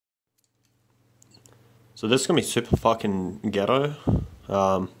So this is gonna be super fucking ghetto.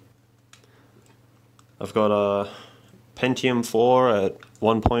 I've got a Pentium 4 at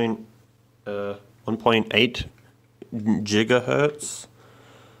 1.8 gigahertz,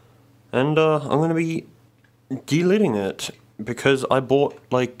 and I'm gonna be delidding it because I bought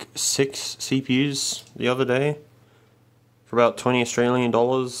like 6 CPUs the other day for about 20 Australian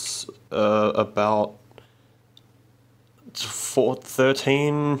dollars, about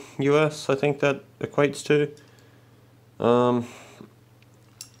 13 US, I think that equates to. And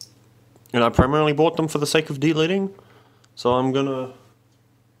I primarily bought them for the sake of delidding, so I'm gonna...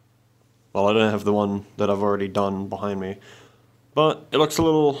 Well, I don't have the one that I've already done behind me, but it looks a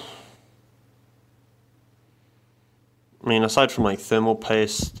little... I mean, aside from like thermal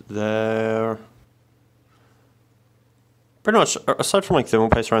paste there... Pretty much, aside from like thermal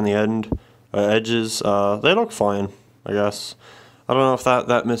paste around the edges, they look fine, I guess. I don't know if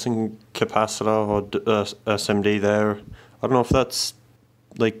that missing capacitor or SMD there, I don't know if that's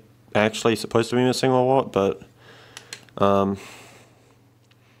like actually supposed to be missing or what, but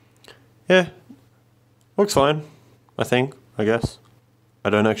yeah, looks fine, I think, I guess. I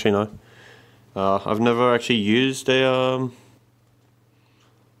don't actually know. I've never actually used a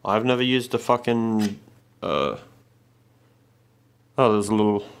fucking oh, there's a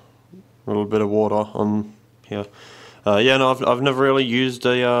little bit of water on here. Yeah, no, I've never really used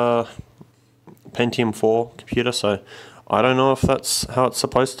a Pentium 4 computer, so I don't know if that's how it's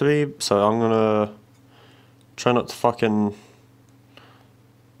supposed to be. So I'm gonna try not to fucking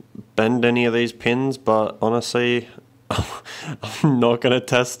bend any of these pins, but honestly, I'm not gonna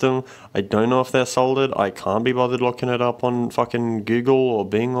test them. I don't know if they're soldered. I can't be bothered looking it up on fucking Google or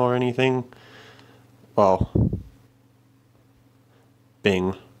Bing or anything. Well,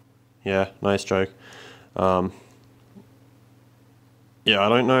 Bing. Yeah, nice joke. Yeah, I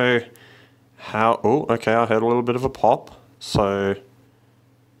don't know how... Oh, okay, I heard a little bit of a pop. So...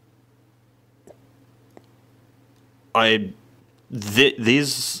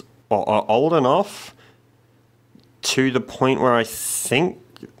 These are old enough to the point where I think...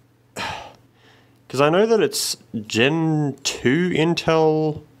 Because I know that it's Gen 2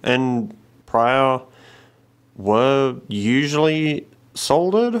 Intel and prior were usually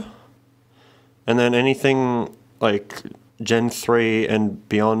soldered. And then anything like Gen 3 and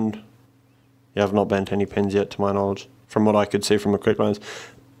beyond, yeah, I've not bent any pins yet to my knowledge, from what I could see from a quick glance.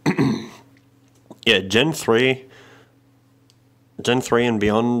 Yeah, Gen 3 and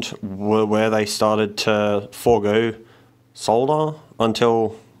beyond were where they started to forego solder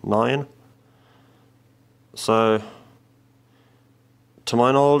until 9. So, to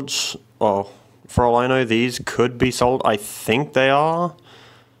my knowledge, well, for all I know, these could be soldered. I think they are.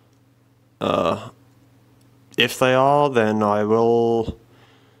 If they are, then I will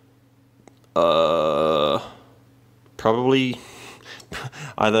probably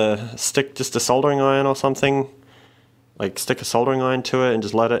either stick just a soldering iron or something, like stick a soldering iron to it and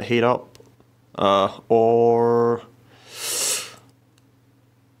just let it heat up, or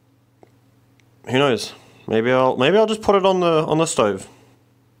who knows? Maybe I'll just put it on the stove.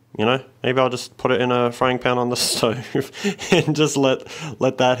 You know, maybe I'll just put it in a frying pan on the stove and just let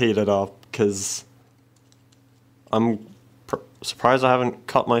that heat it up, because I'm surprised I haven't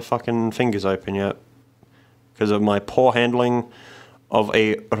cut my fucking fingers open yet because of my poor handling of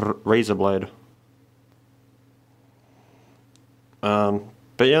a razor blade. But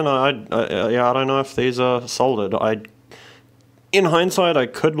yeah, no, I don't know if these are soldered. In hindsight, I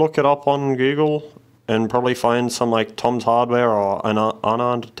could look it up on Google and probably find some like Tom's Hardware or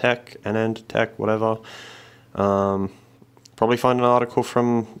Anand Tech, whatever. Probably find an article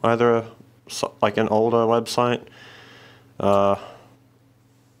from either like an older website. Am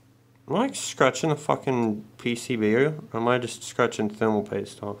I scratching the fucking PCB, or am I just scratching thermal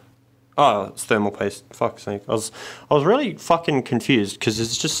paste off? Oh, it's thermal paste. Fuck's sake. I was really fucking confused because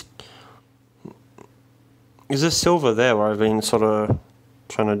it's just... Is this silver there where I've been sort of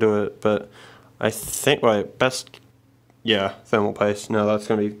trying to do it, but I think, wait, best... Yeah, thermal paste. No, that's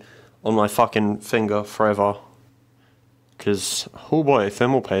going to be on my fucking finger forever. Because, oh boy,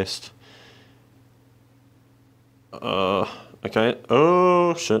 thermal paste. Okay.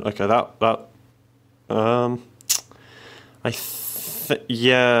 Oh shit. Okay,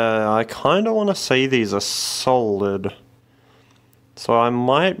 yeah, I kind of want to say these are soldered. So I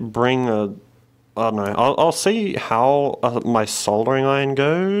might bring I don't know. I'll see how my soldering iron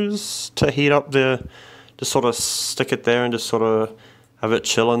goes to heat up just sort of stick it there and just sort of have it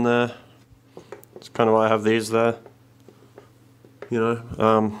chill in there. That's kind of why I have these there. You know,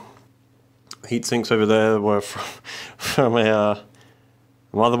 heat sinks over there were from a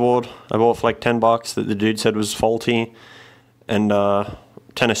motherboard I bought for like 10 bucks that the dude said was faulty, and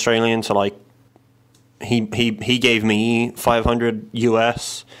 10 Australian, so like he gave me 500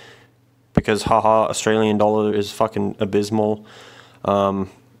 US because haha, Australian dollar is fucking abysmal. Yeah,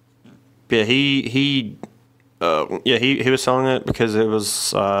 he was selling it because it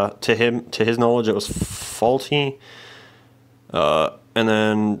was to his knowledge it was faulty. And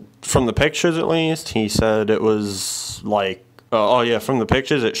then from the pictures at least, he said it was like oh yeah, from the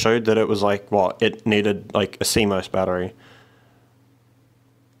pictures it showed that it was like it needed like a CMOS battery.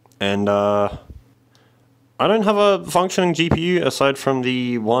 And I don't have a functioning GPU aside from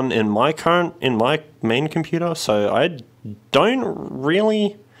the one in my main computer, so I don't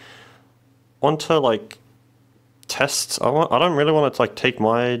really want to like test. I don't really want to like take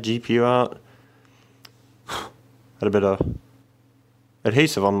my GPU out. Had a bit of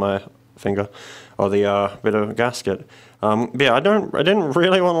adhesive on my finger, or the bit of gasket. Yeah, I didn't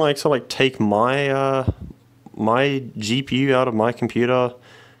really want to like sort of like take my my GPU out of my computer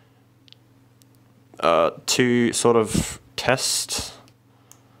to sort of test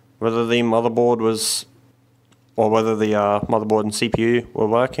whether the motherboard was, or whether the motherboard and CPU were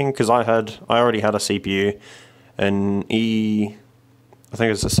working, because I already had a CPU, an I think it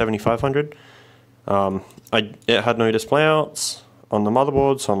was a 7500. It had no display outs on the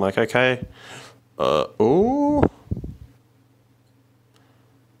motherboard, so I'm like, okay, ooh,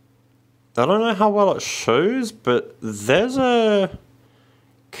 I don't know how well it shows, but there's a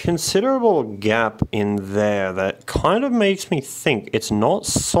considerable gap in there that kind of makes me think it's not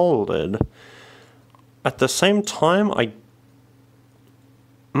soldered. At the same time,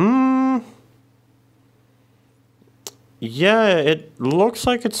 yeah, it looks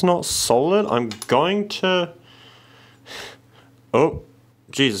like it's not solid. I'm going to... Oh,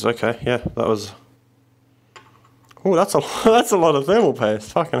 Jesus, okay, yeah, that was... Oh, that's a lot of thermal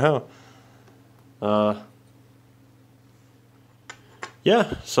paste, fucking hell.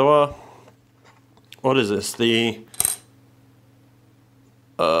 Yeah, so, what is this? The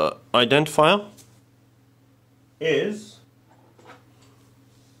identifier is...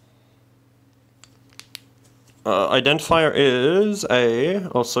 identifier is a...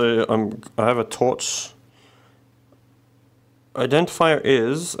 Also, I have a torch. Identifier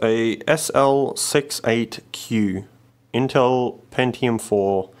is a SL68Q. Intel Pentium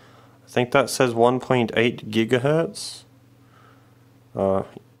 4. I think that says 1.8 gigahertz. Yeah,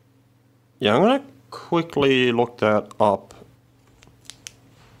 I'm gonna quickly look that up.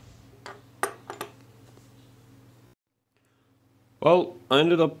 Well, I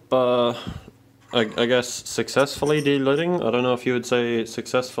ended up, I guess, successfully delidding. I don't know if you would say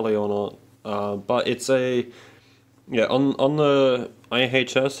successfully or not, but it's a, yeah, on the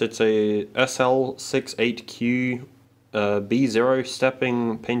IHS, it's a SL68Q B0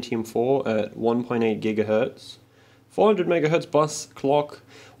 stepping Pentium 4 at 1.8 gigahertz. 400 megahertz bus clock,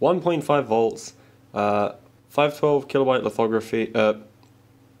 1.5 volts, 512 kilobyte lithography,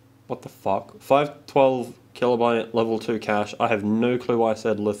 what the fuck? 512 kilobyte level 2 cache. I have no clue why I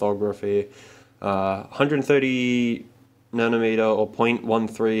said lithography. 130 nanometer or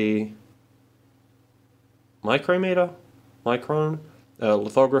 0.13 micron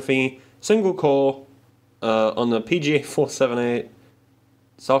lithography, single core on the PGA 478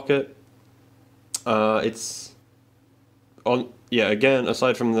 socket. It's on, yeah, again,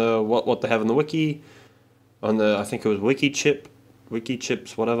 aside from the what they have in the wiki, on the, I think it was wiki chips,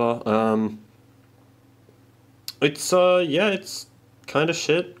 whatever. It's yeah, it's kind of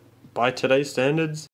shit by today's standards.